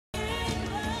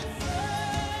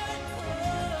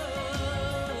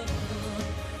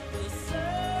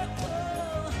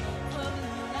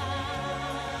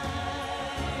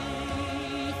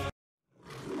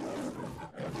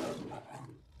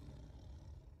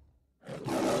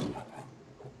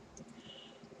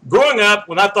Growing up,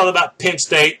 when I thought about Penn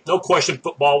State, no question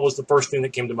football was the first thing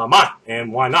that came to my mind.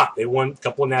 And why not? They won a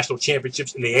couple of national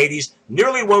championships in the 80s,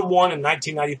 nearly won one in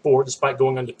 1994, despite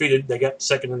going undefeated. They got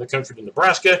second in the country to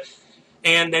Nebraska,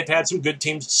 and they've had some good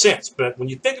teams since. But when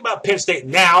you think about Penn State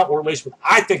now, or at least when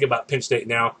I think about Penn State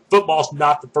now, football's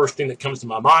not the first thing that comes to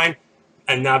my mind,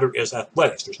 and neither is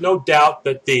athletics. There's no doubt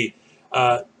that the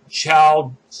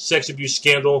child sex abuse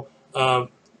scandal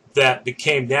that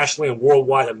became nationally and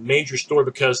worldwide a major story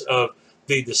because of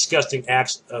the disgusting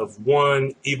acts of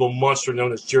one evil monster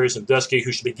known as Jerry Sandusky,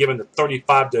 who should be given the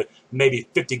 35 to maybe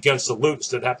 50 gun salute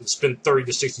instead of having to spend 30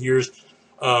 to 60 years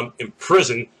in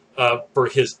prison for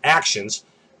his actions.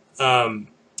 When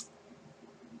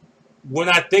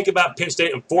I think about Penn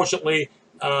State, unfortunately,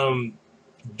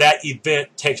 that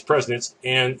event takes precedence,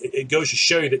 and it goes to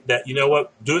show you that you know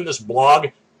what, doing this blog,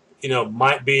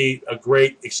 might be a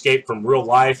great escape from real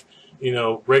life,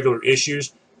 regular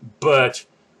issues, but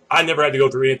I never had to go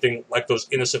through anything like those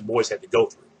innocent boys had to go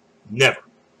through. Never.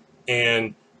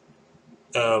 And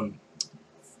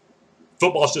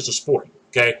football is just a sport,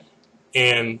 okay?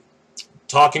 And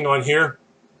talking on here,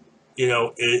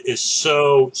 it is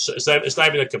it's not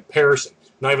even a comparison,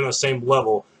 not even on the same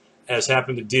level as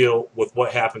having to deal with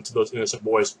what happened to those innocent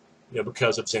boys,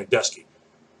 because of Sandusky.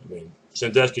 I mean,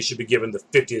 Sandusky should be given the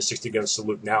 50 to 60 gun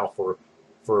salute now for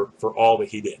all that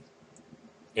he did.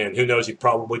 And who knows, he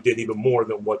probably did even more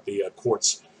than what the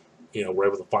courts, were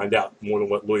able to find out, more than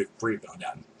what Louis Free found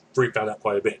out. Free found out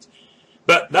quite a bit.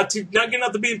 But not getting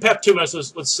out the beaten path too much.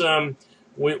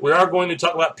 We are going to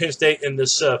talk about Penn State in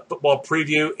this football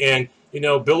preview. And,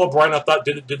 Bill O'Brien, I thought,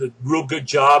 did a real good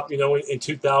job, in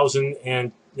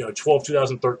 2012,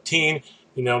 2013,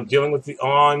 dealing with the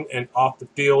on and off the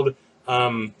field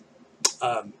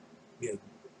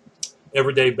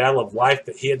everyday battle of life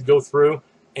that he had to go through.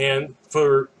 And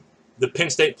for the Penn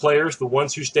State players, the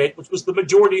ones who stayed, which was the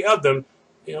majority of them,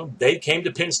 they came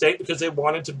to Penn State because they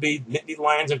wanted to be Nittany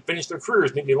Lions and finish their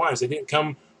careers Nittany Lions. They didn't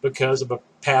come because of a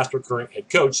past or current head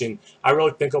coach. And I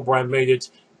really think O'Brien made it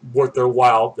worth their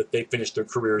while that they finished their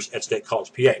careers at State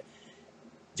College, PA.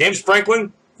 James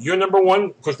Franklin, you're number one.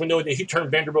 Of course, we know that he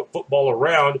turned Vanderbilt football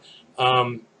around.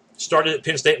 Started at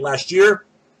Penn State last year.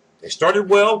 They started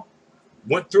well,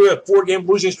 went through a 4-game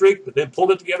losing streak, but then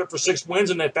pulled it together for 6 wins,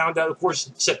 and they found out, of course,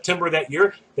 in September of that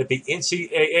year that the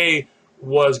NCAA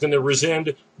was going to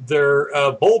rescind their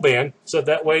bowl ban, so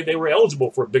that way they were eligible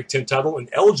for a Big Ten title and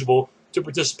eligible to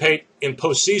participate in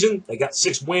postseason. They got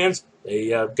 6 wins. They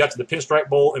got to the Pinstripe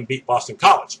Bowl and beat Boston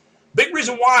College. Big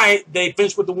reason why they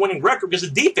finished with the winning record is the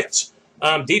defense.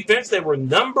 Defense, they were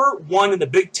number 1 in the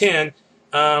Big Ten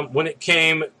when it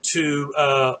came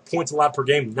to points allowed per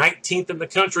game, 19th in the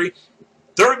country,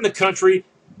 3rd in the country,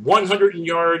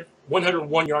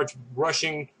 101 yards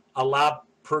rushing allowed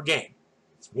per game.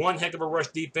 It's one heck of a rush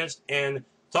defense. And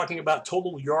talking about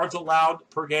total yards allowed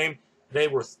per game, they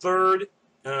were 3rd.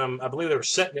 I believe they were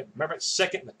second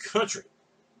in the country,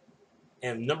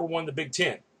 and number 1 in the Big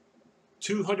Ten.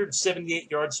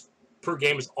 278 yards per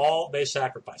game is all they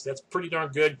sacrificed. That's pretty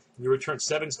darn good. You return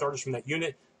 7 starters from that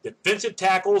unit. Defensive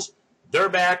tackles, they're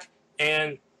back,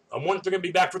 and I'm wondering if they're going to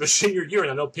be back for their senior year.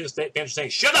 And I know Penn State fans are saying,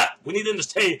 shut up, we need them to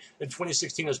stay in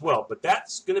 2016 as well. But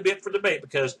that's going to be it for debate,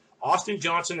 because Austin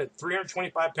Johnson at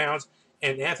 325 pounds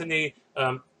and Anthony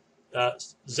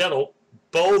Zettel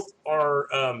both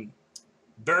are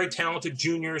very talented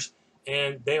juniors,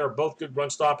 and they are both good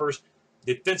run stoppers.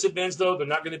 Defensive ends, though, they're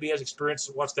not going to be as experienced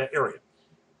to watch that area.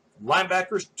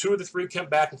 Linebackers, 2 of the 3 come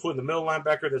back, including the middle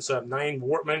linebacker, that's Naeem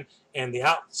Wortman, and the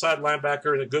outside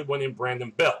linebacker, and a good one in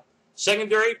Brandon Bell.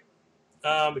 Secondary,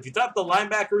 if you thought the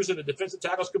linebackers and the defensive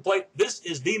tackles could play, this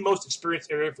is the most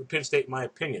experienced area for Penn State, in my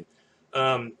opinion.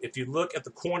 If you look at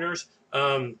the corners,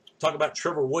 talk about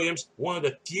Trevor Williams, one of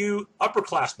the few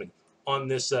upperclassmen on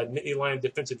this Nittany Lion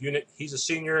defensive unit. He's a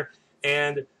senior,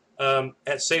 and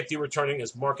at safety returning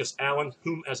is Marcus Allen,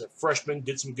 whom as a freshman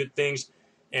did some good things.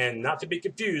 And not to be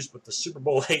confused with the Super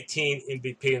Bowl 18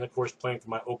 MVP, and of course playing for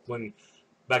my Oakland,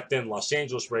 back then Los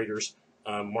Angeles Raiders,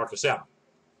 Marcus Allen.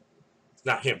 It's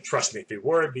not him, trust me. If he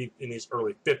were to be in his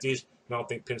early 50s, I don't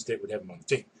think Penn State would have him on the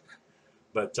team.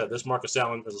 But this Marcus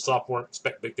Allen, as a sophomore,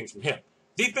 expect big things from him.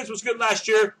 Defense was good last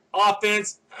year.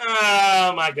 Offense,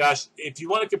 oh my gosh. If you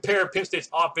want to compare Penn State's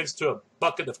offense to a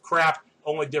bucket of crap,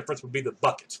 only difference would be the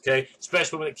buckets, okay?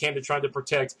 Especially when it came to trying to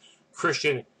protect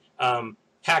Christian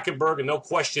Hackenberg, and no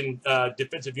question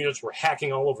defensive units were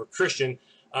hacking all over Christian.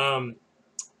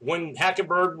 When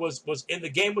Hackenberg was in the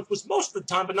game, which was most of the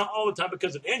time, but not all the time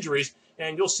because of injuries,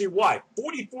 and you'll see why.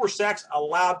 44 sacks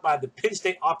allowed by the Penn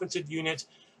State offensive unit.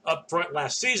 up front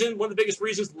last season. One of the biggest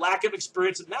reasons, lack of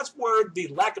experience, and that's where the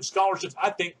lack of scholarships,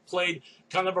 I think, played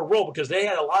kind of a role, because they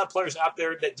had a lot of players out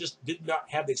there that just did not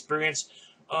have the experience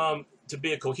to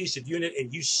be a cohesive unit,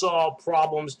 and you saw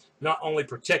problems not only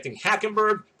protecting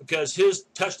Hackenberg, because his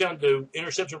touchdown to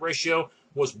interception ratio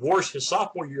was worse his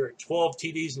sophomore year at 12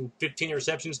 TDs and 15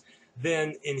 interceptions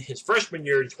than in his freshman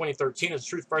year in 2013 as a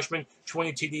true freshman,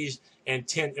 20 TDs and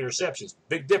 10 interceptions.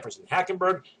 Big difference. And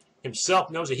Hackenberg himself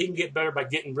knows that he can get better by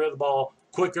getting rid of the ball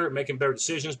quicker, making better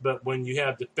decisions, but when you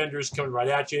have defenders coming right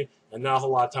at you and not a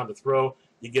whole lot of time to throw,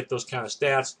 you get those kind of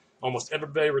stats. Almost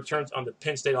everybody returns on the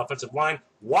Penn State offensive line.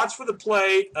 Watch for the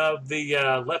play of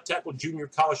the left tackle junior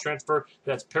college transfer.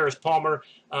 That's Paris Palmer.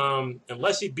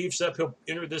 Unless he beefs up, he'll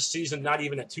enter this season not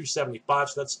even at 275.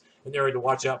 So that's an area to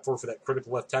watch out for that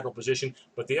critical left tackle position.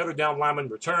 But the other down linemen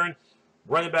return.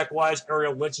 Running back wise,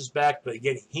 Ariel Lynch is back. But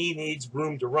again, he needs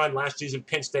room to run. Last season,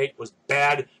 Penn State was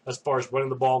bad as far as running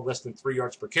the ball, less than 3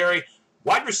 yards per carry.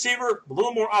 Wide receiver, a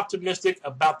little more optimistic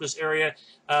about this area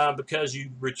because you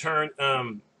return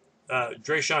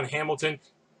Drayshawn Hamilton,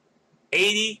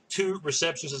 82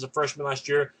 receptions as a freshman last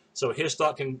year, so his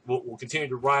stock will continue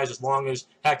to rise as long as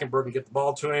Hackenberg can get the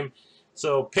ball to him.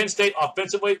 So Penn State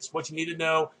offensively, it's what you need to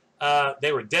know.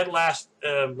 They were dead last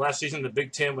season in the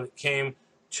Big Ten when it came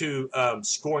to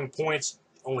scoring points,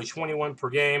 only 21 per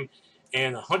game,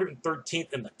 and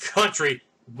 113th in the country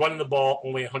running the ball,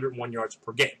 only 101 yards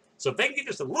per game. So if they can get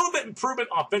just a little bit improvement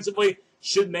offensively,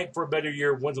 should make for a better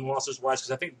year, wins and losses wise,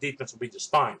 because I think the defense will be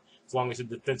just fine as long as the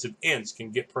defensive ends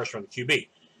can get pressure on the QB.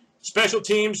 Special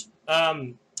teams,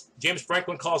 James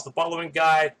Franklin calls the following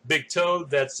guy Big Toe.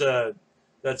 That's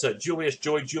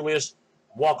Joey Julius,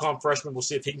 walk-on freshman. We'll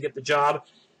see if he can get the job,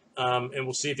 and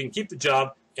we'll see if he can keep the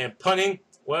job. And punting,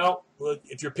 well,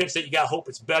 if you're Penn State, you got hope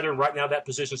it's better. Right now, that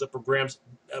position's up for grabs.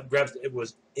 It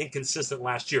was inconsistent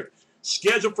last year.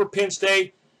 Schedule for Penn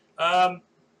State.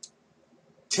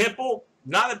 Temple,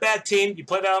 not a bad team. You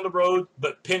play that on the road,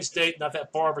 but Penn State, not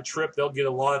that far of a trip. They'll get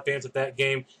a lot of fans at that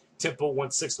game. Temple won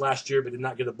 6 last year, but did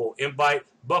not get a bowl invite.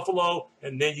 Buffalo,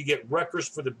 and then you get Rutgers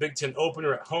for the Big Ten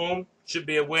opener at home. Should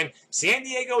be a win. San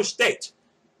Diego State,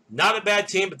 not a bad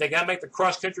team, but they got to make the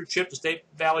cross-country trip to State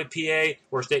Valley, PA,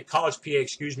 or State College, PA,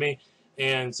 excuse me.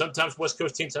 And sometimes West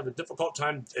Coast teams have a difficult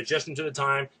time adjusting to the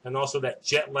time, and also that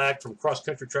jet lag from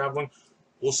cross-country traveling.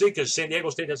 We'll see, because San Diego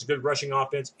State has a good rushing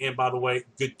offense and, by the way,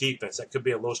 good defense. That could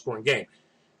be a low-scoring game.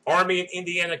 Army and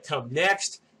Indiana come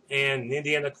next, and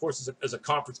Indiana, of course, is a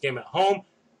conference game at home.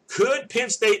 Could Penn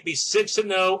State be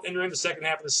 6-0 entering the second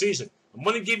half of the season? I'm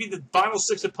going to give you the final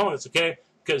 6 opponents, okay,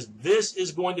 because this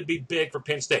is going to be big for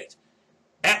Penn State.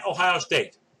 At Ohio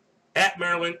State, at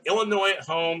Maryland, Illinois at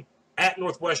home, at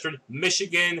Northwestern,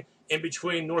 Michigan. In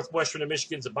between Northwestern and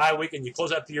Michigan's a bye week, and you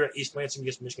close out the year at East Lansing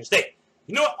against Michigan State.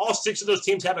 You know what all 6 of those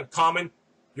teams have in common?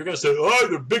 You're going to say, oh,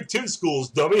 they're Big Ten schools,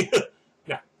 dummy.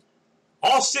 Now,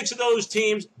 all 6 of those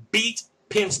teams beat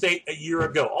Penn State a year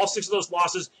ago. All 6 of those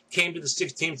losses came to the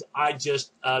 6 teams I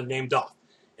just named off.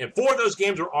 And 4 of those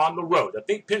games are on the road. I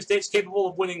think Penn State's capable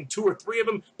of winning 2 or 3 of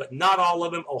them, but not all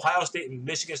of them. Ohio State and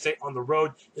Michigan State on the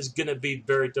road is going to be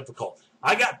very difficult.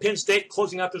 I got Penn State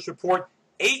closing out this report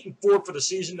 8-4 for the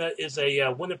season. That is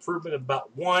a win improvement of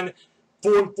about 1.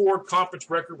 4-4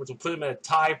 conference record, which will put them at a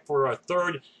tie for a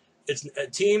third. It's a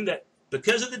team that,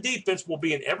 because of the defense, will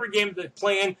be in every game that they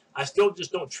play in. I still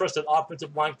just don't trust that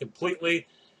offensive line completely.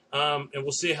 And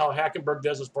we'll see how Hackenberg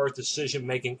does as far as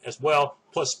decision-making as well.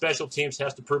 Plus, special teams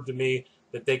has to prove to me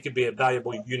that they could be a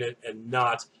valuable unit and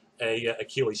not a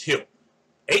Achilles heel.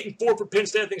 8-4 for Penn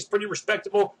State, I think is pretty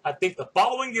respectable. I think the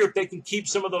following year, if they can keep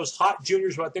some of those hot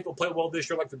juniors who I think will play well this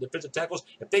year, like the defensive tackles,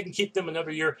 if they can keep them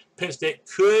another year, Penn State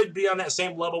could be on that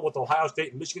same level with Ohio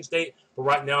State and Michigan State. But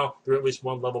right now, they're at least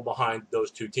one level behind those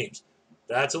 2 teams.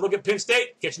 That's a look at Penn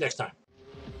State. Catch you next time.